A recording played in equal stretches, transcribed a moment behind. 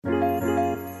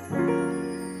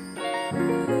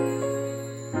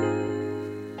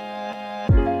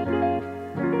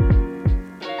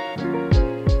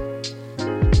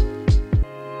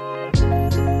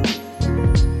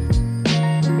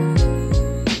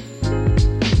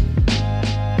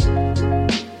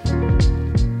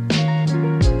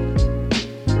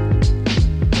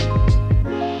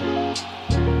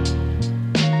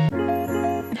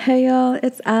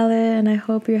it's Ale, and I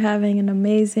hope you're having an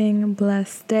amazing,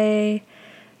 blessed day.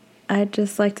 I'd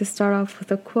just like to start off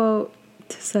with a quote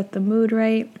to set the mood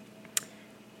right.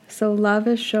 So, love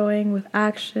is showing with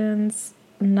actions,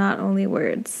 not only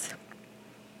words.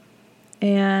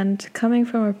 And coming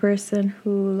from a person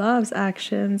who loves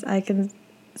actions, I can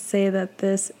say that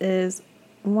this is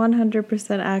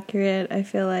 100% accurate. I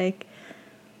feel like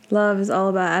love is all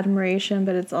about admiration,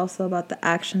 but it's also about the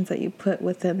actions that you put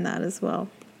within that as well.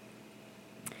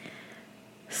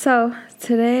 So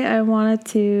today I wanted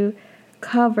to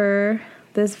cover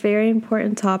this very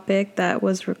important topic that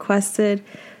was requested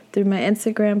through my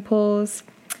Instagram polls.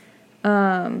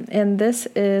 And this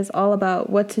is all about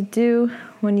what to do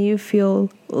when you feel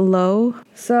low.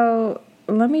 So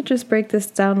let me just break this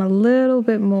down a little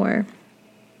bit more.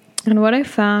 And what I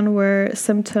found were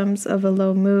symptoms of a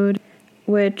low mood,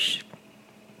 which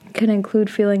can include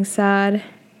feeling sad,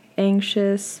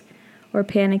 anxious, or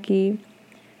panicky,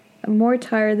 more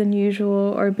tired than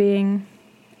usual, or being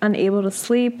unable to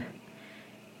sleep.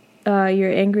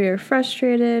 You're angry or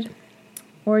frustrated,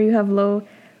 or you have low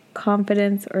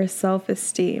confidence or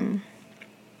self-esteem.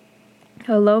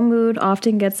 A low mood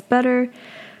often gets better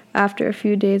after a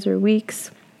few days or weeks.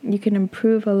 You can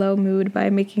improve a low mood by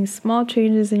making small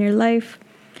changes in your life.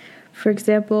 For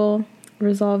example,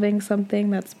 resolving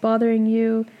something that's bothering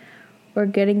you or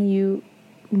getting you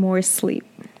more sleep.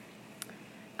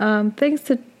 Things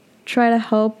to try to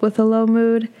help with a low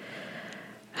mood: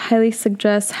 highly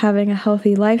suggest having a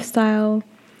healthy lifestyle,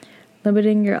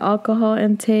 limiting your alcohol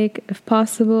intake if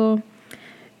possible.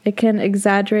 It can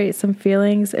exaggerate some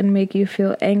feelings and make you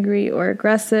feel angry or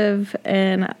aggressive,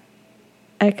 and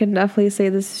I can definitely say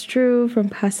this is true from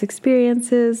past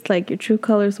experiences. Like, your true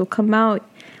colors will come out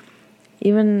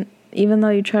even though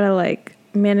you try to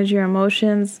manage your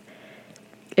emotions.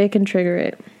 It can trigger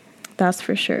it, that's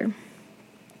for sure.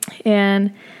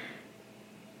 And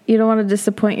you don't want to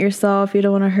disappoint yourself. You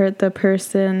don't want to hurt the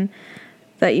person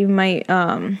that you might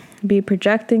be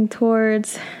projecting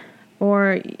towards,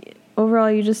 or overall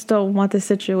you just don't want the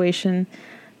situation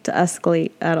to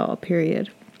escalate at all,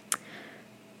 period.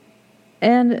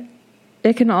 And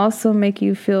it can also make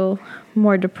you feel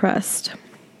more depressed.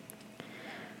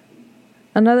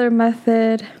 Another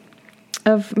method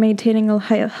of maintaining a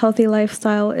healthy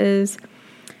lifestyle is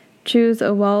choose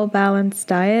a well-balanced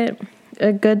diet.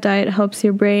 A good diet helps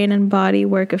your brain and body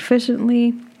work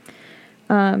efficiently.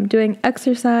 Doing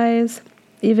exercise,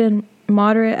 even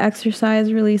moderate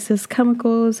exercise, releases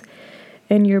chemicals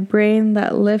in your brain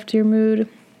that lift your mood.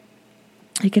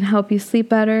 It can help you sleep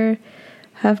better,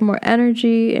 have more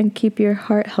energy, and keep your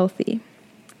heart healthy.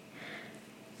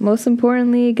 Most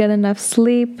importantly, get enough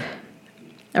sleep.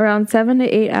 Around 7 to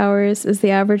 8 hours is the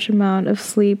average amount of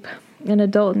sleep an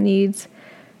adult needs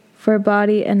for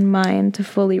body and mind to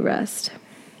fully rest.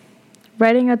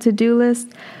 Writing a to-do list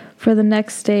for the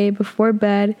next day before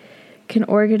bed can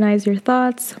organize your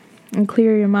thoughts and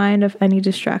clear your mind of any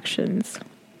distractions.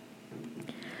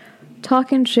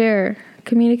 Talk and share.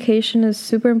 Communication is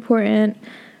super important,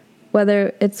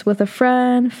 whether it's with a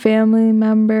friend, family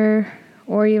member,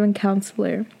 or even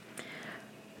counselor.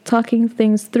 Talking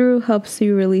things through helps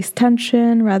you release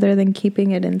tension rather than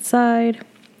keeping it inside.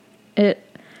 It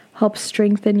helps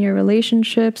strengthen your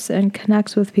relationships and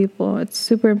connects with people. It's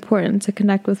super important to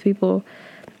connect with people.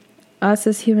 Us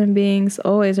as human beings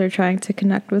always are trying to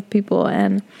connect with people,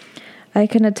 and I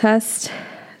can attest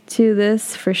to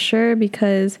this for sure,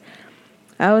 because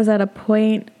I was at a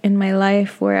point in my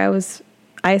life where I was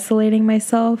isolating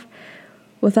myself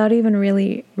without even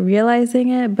really realizing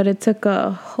it, but it took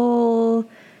a whole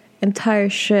entire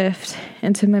shift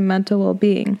into my mental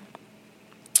well-being.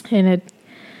 And it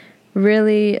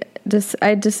really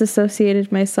I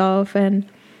disassociated myself and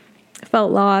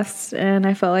felt lost, and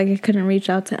I felt like I couldn't reach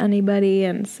out to anybody,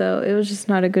 and so it was just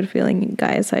not a good feeling,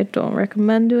 guys. I don't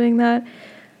recommend doing that.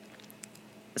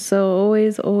 So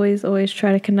always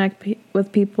try to connect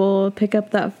with people. Pick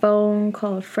up that phone,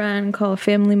 call a friend, call a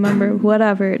family member,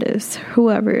 whoever it is.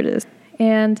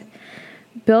 And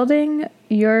building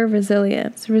your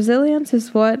resilience. Resilience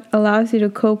is what allows you to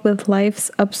cope with life's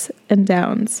ups and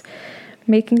downs.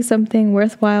 Making something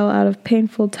worthwhile out of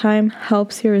painful time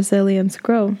helps your resilience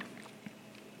grow.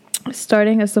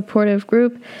 Starting a supportive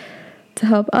group to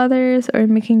help others, or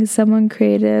making someone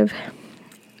creative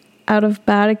out of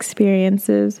bad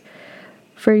experiences.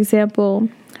 For example,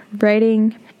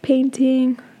 writing,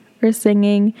 painting, or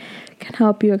singing can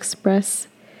help you express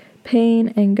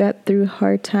pain and get through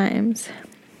hard times.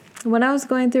 When I was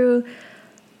going through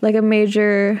a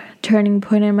major turning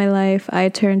point in my life, I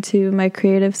turned to my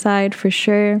creative side for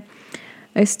sure.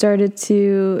 I started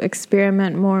to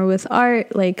experiment more with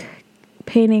art, like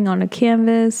painting on a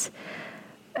canvas.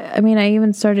 I mean, I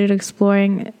even started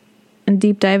exploring and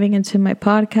deep diving into my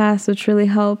podcast, which really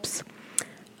helps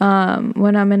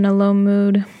when I'm in a low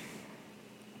mood.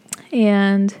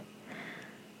 And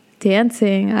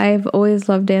dancing. I've always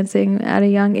loved dancing at a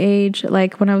young age.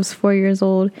 Like when I was 4 years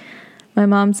old, my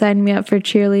mom signed me up for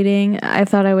cheerleading. I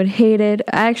thought I would hate it.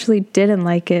 I actually didn't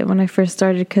like it when I first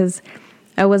started because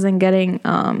I wasn't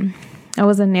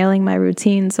nailing my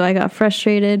routine, so I got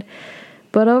frustrated.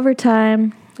 But over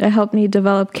time, it helped me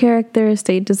develop character,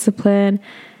 stay disciplined,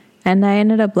 and I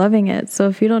ended up loving it. So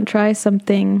if you don't try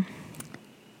something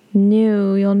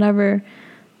new, you'll never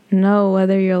know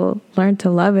whether you'll learn to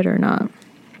love it or not.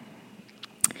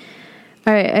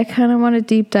 All right, I kind of want to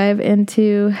deep dive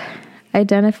into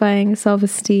identifying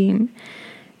self-esteem.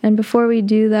 And before we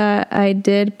do that, I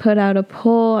did put out a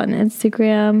poll on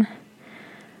Instagram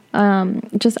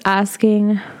just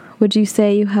asking, would you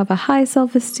say you have a high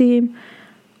self-esteem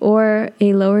or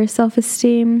a lower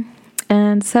self-esteem?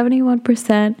 And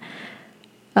 71%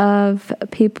 of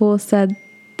people said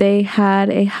they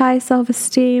had a high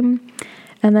self-esteem,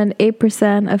 and then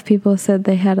 8% of people said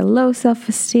they had a low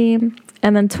self-esteem,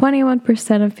 and then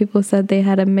 21% of people said they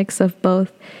had a mix of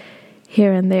both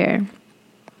here and there.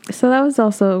 So that was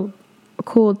also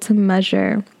cool to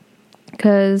measure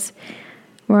because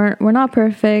we're not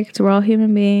perfect. We're all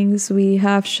human beings. We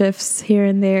have shifts here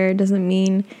and there. It doesn't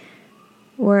mean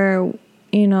we're,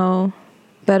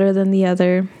 better than the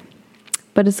other.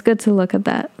 But it's good to look at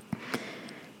that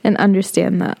and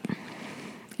understand that.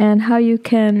 And how you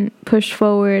can push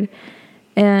forward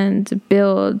and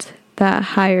build that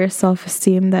higher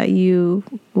self-esteem that you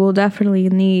will definitely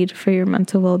need for your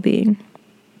mental well-being.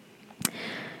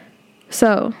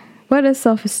 So, what is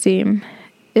self-esteem?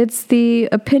 It's the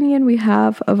opinion we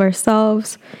have of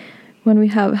ourselves. When we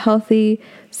have healthy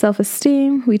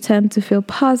self-esteem, we tend to feel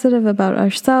positive about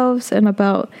ourselves and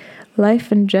about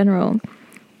life in general.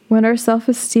 When our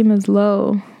self-esteem is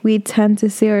low, we tend to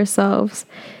see ourselves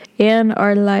and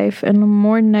our life in a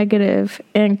more negative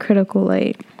and critical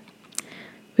light.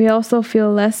 We also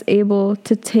feel less able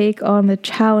to take on the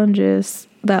challenges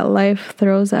that life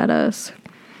throws at us,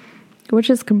 which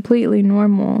is completely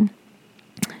normal.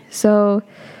 So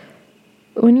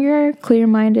when you're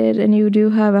clear-minded and you do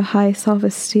have a high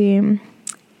self-esteem,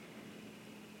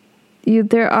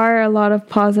 there are a lot of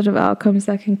positive outcomes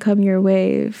that can come your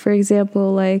way. For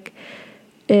example, like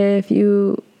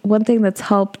one thing that's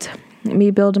helped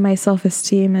me build my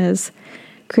self-esteem is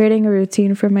creating a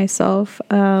routine for myself.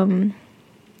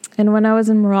 And when I was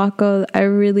in Morocco, I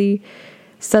really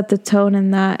set the tone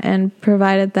in that and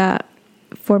provided that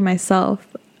for myself.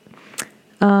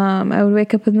 I would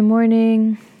wake up in the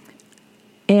morning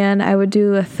and I would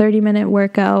do a 30-minute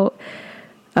workout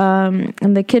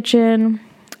in the kitchen.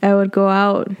 I would go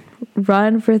out,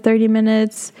 run for 30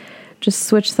 minutes, just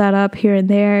switch that up here and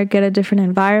there, get a different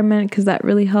environment because that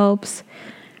really helps.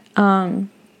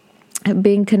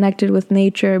 Being connected with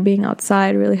nature, being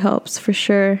outside really helps for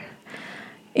sure.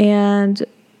 And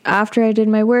after I did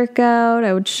my workout,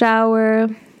 I would shower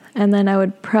and then I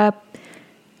would prep,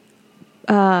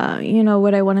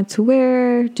 what I wanted to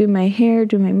wear, do my hair,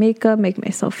 do my makeup, make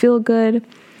myself feel good.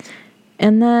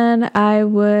 And then I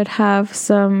would have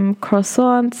some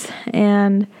croissants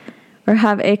or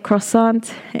have a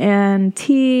croissant and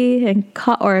tea and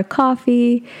or a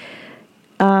coffee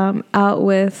out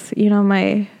with,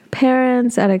 my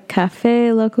parents at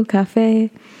a local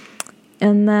cafe.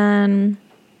 And then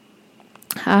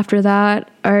after that,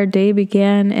 our day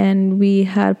began and we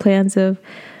had plans of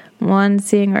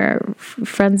seeing our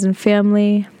friends and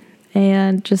family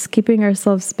and just keeping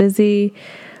ourselves busy,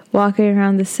 walking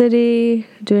around the city,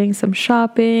 doing some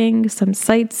shopping, some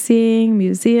sightseeing,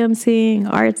 museum seeing,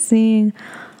 art seeing,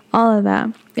 all of that.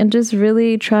 And just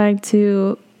really trying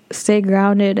to stay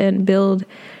grounded and build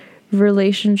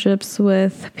relationships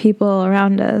with people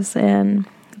around us. And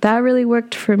that really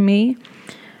worked for me.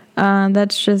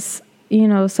 That's just,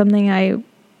 something I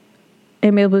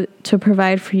am able to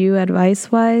provide for you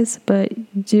advice-wise, but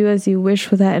do as you wish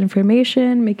with that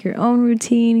information. Make your own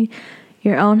routine,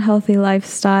 your own healthy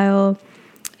lifestyle,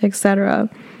 etc.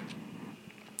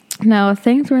 Now,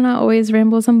 things were not always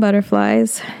rainbows and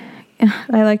butterflies.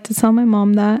 I like to tell my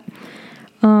mom that.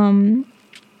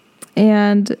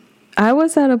 And I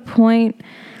was at a point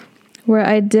where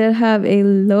I did have a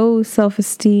low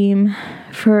self-esteem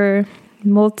for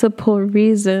multiple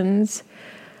reasons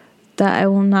that I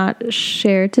will not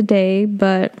share today,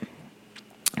 but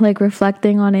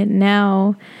reflecting on it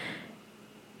now,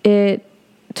 it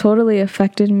totally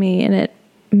affected me and it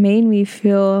made me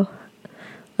feel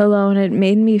alone. It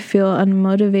made me feel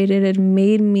unmotivated. It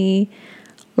made me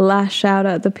lash out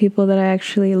at the people that I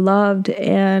actually loved,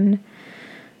 and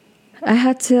I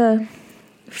had to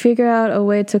figure out a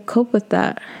way to cope with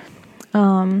that.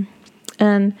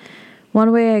 And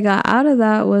one way I got out of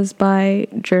that was by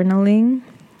journaling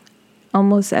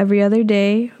almost every other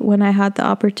day when I had the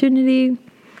opportunity.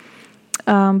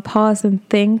 Pause and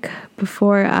think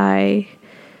before I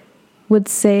would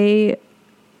say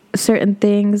certain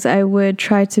things. I would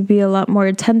try to be a lot more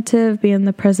attentive, be in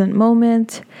the present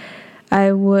moment.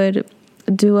 I would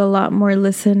do a lot more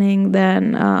listening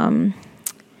than,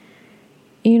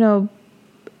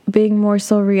 being more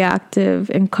so reactive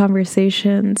in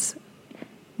conversations.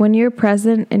 When you're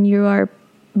present and you are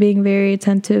being very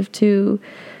attentive to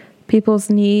people's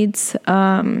needs,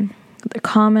 the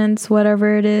comments,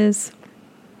 whatever it is,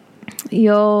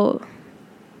 you'll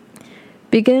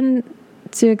begin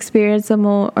to experience a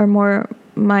more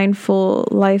mindful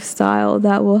lifestyle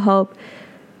that will help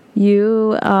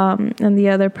you and the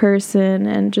other person,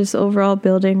 and just overall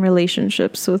building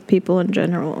relationships with people in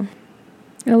general.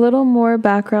 A little more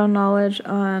background knowledge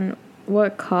on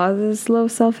what causes low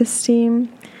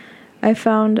self-esteem I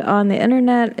found on the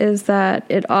internet is that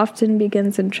it often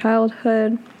begins in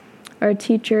childhood. Our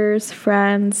teachers,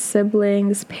 friends,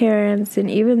 siblings, parents, and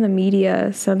even the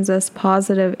media sends us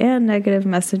positive and negative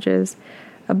messages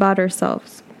about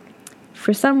ourselves.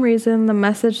 For some reason, the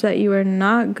message that you are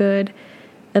not good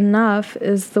enough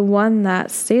is the one that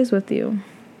stays with you.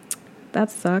 That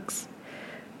sucks.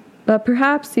 But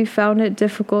perhaps you found it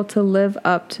difficult to live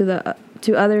up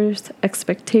to others'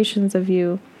 expectations of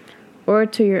you, or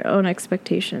to your own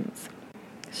expectations.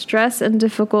 Stress and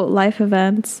difficult life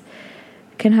events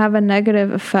can have a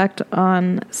negative effect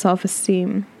on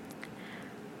self-esteem.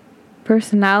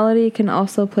 Personality can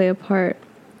also play a part.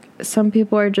 Some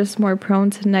people are just more prone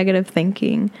to negative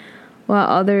thinking, while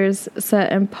others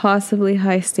set impossibly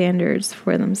high standards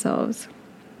for themselves.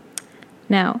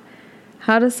 Now,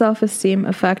 how does self-esteem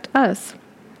affect us?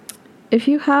 If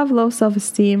you have low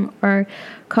self-esteem or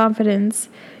confidence,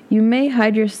 you may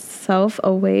hide yourself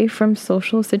away from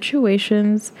social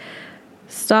situations,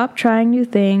 stop trying new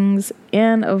things,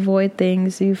 and avoid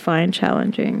things you find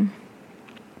challenging.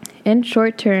 In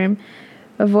short term,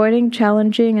 avoiding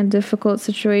challenging and difficult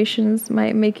situations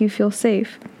might make you feel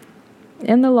safe.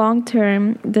 In the long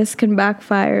term, this can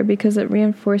backfire because it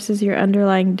reinforces your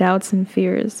underlying doubts and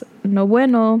fears. No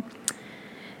bueno.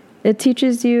 It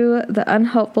teaches you the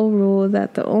unhelpful rule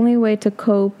that the only way to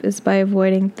cope is by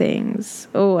avoiding things.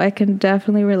 Oh, I can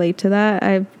definitely relate to that.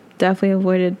 I've definitely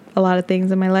avoided a lot of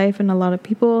things in my life and a lot of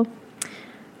people.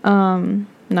 Not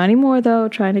anymore, though.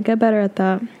 Trying to get better at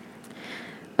that.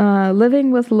 Living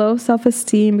with low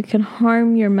self-esteem can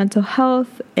harm your mental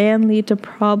health and lead to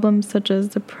problems such as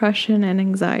depression and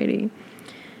anxiety.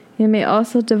 You may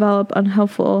also develop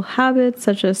unhelpful habits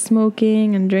such as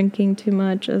smoking and drinking too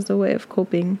much as a way of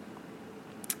coping.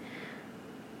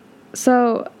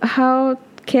 So, how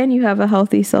can you have a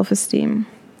healthy self-esteem?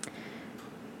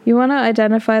 You want to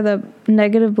identify the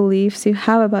negative beliefs you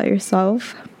have about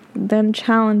yourself, then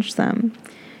challenge them.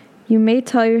 You may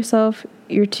tell yourself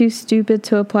you're too stupid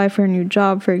to apply for a new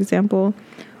job, for example,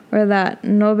 or that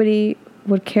nobody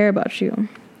would care about you.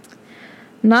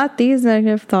 Note these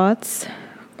negative thoughts,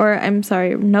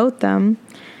 note them,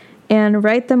 and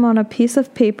write them on a piece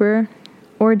of paper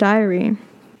or diary.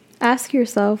 Ask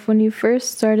yourself when you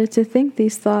first started to think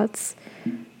these thoughts.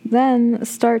 Then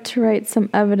start to write some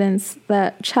evidence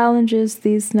that challenges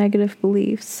these negative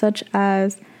beliefs, such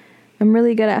as, I'm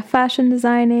really good at fashion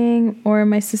designing, or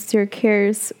my sister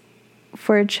cares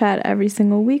for a chat every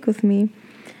single week with me.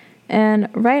 And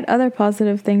write other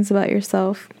positive things about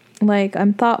yourself, like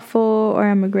I'm thoughtful, or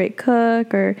I'm a great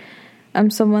cook, or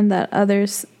I'm someone that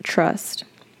others trust.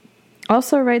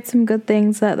 Also write some good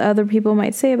things that other people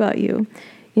might say about you.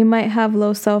 You might have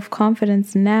low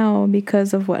self-confidence now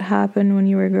because of what happened when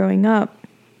you were growing up.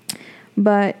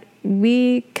 But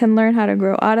we can learn how to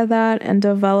grow out of that and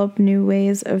develop new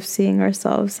ways of seeing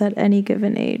ourselves at any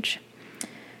given age.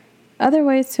 Other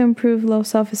ways to improve low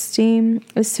self-esteem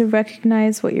is to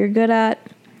recognize what you're good at,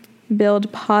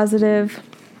 build positive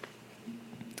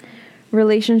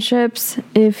relationships.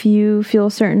 If you feel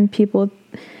certain people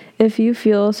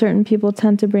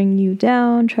tend to bring you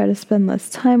down, try to spend less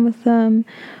time with them,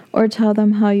 or tell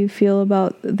them how you feel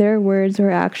about their words or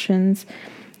actions.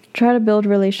 Try to build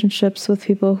relationships with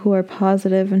people who are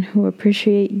positive and who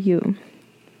appreciate you.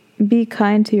 Be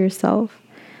kind to yourself.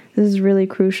 This is really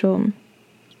crucial.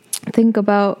 Think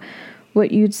about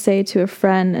what you'd say to a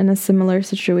friend in a similar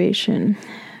situation.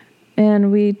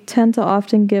 And we tend to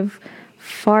often give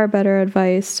far better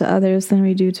advice to others than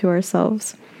we do to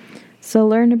ourselves. So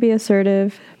learn to be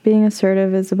assertive, Being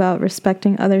assertive is about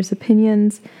respecting others'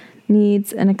 opinions,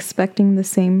 needs, and expecting the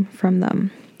same from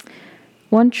them.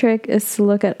 One trick is to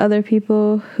look at other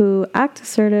people who act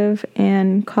assertive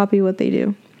and copy what they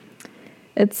do.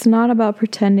 It's not about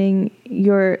pretending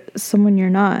you're someone you're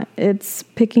not. It's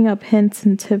picking up hints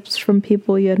and tips from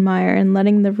people you admire and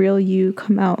letting the real you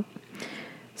come out.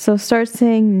 So start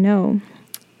saying no.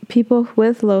 People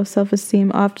with low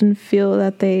self-esteem often feel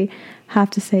that they have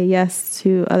to say yes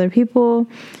to other people,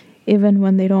 even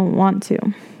when they don't want to.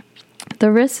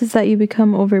 The risk is that you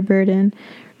become overburdened,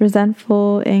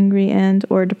 resentful, angry, and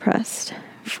or depressed.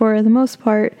 For the most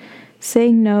part,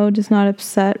 saying no does not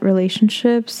upset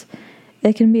relationships.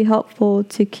 It can be helpful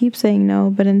to keep saying no,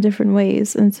 but in different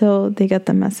ways until they get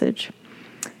the message.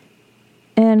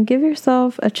 And give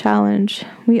yourself a challenge.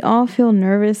 We all feel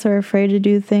nervous or afraid to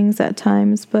do things at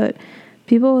times, but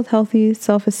people with healthy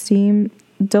self-esteem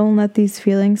don't let these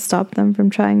feelings stop them from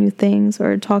trying new things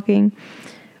or taking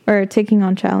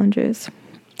on challenges.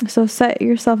 So set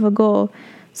yourself a goal,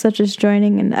 such as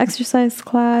joining an exercise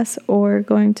class or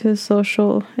going to a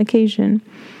social occasion.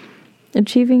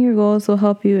 Achieving your goals will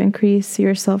help you increase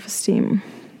your self-esteem.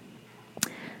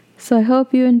 So I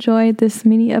hope you enjoyed this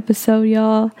mini episode,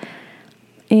 y'all.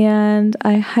 And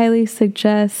I highly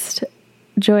suggest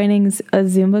joining a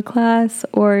Zumba class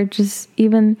or just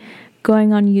even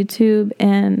going on YouTube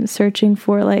and searching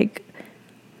for like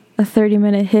a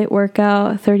 30-minute HIIT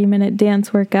workout, a 30-minute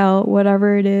dance workout,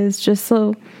 whatever it is, just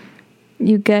so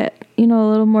you get, a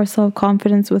little more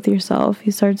self-confidence with yourself.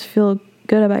 You start to feel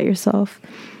good about yourself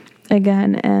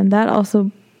again, and that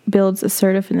also builds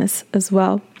assertiveness as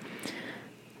well.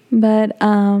 But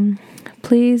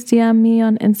please DM me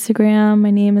on Instagram. My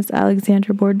name is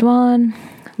Alexandra Bourdouane.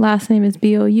 Last name is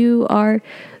Bourdouane.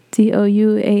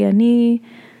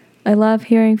 I love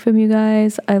hearing from you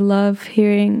guys. I love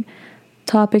hearing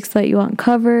topics that you want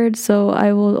covered, so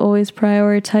I will always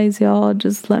prioritize y'all.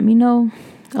 Just let me know.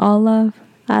 All love.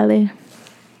 Ale.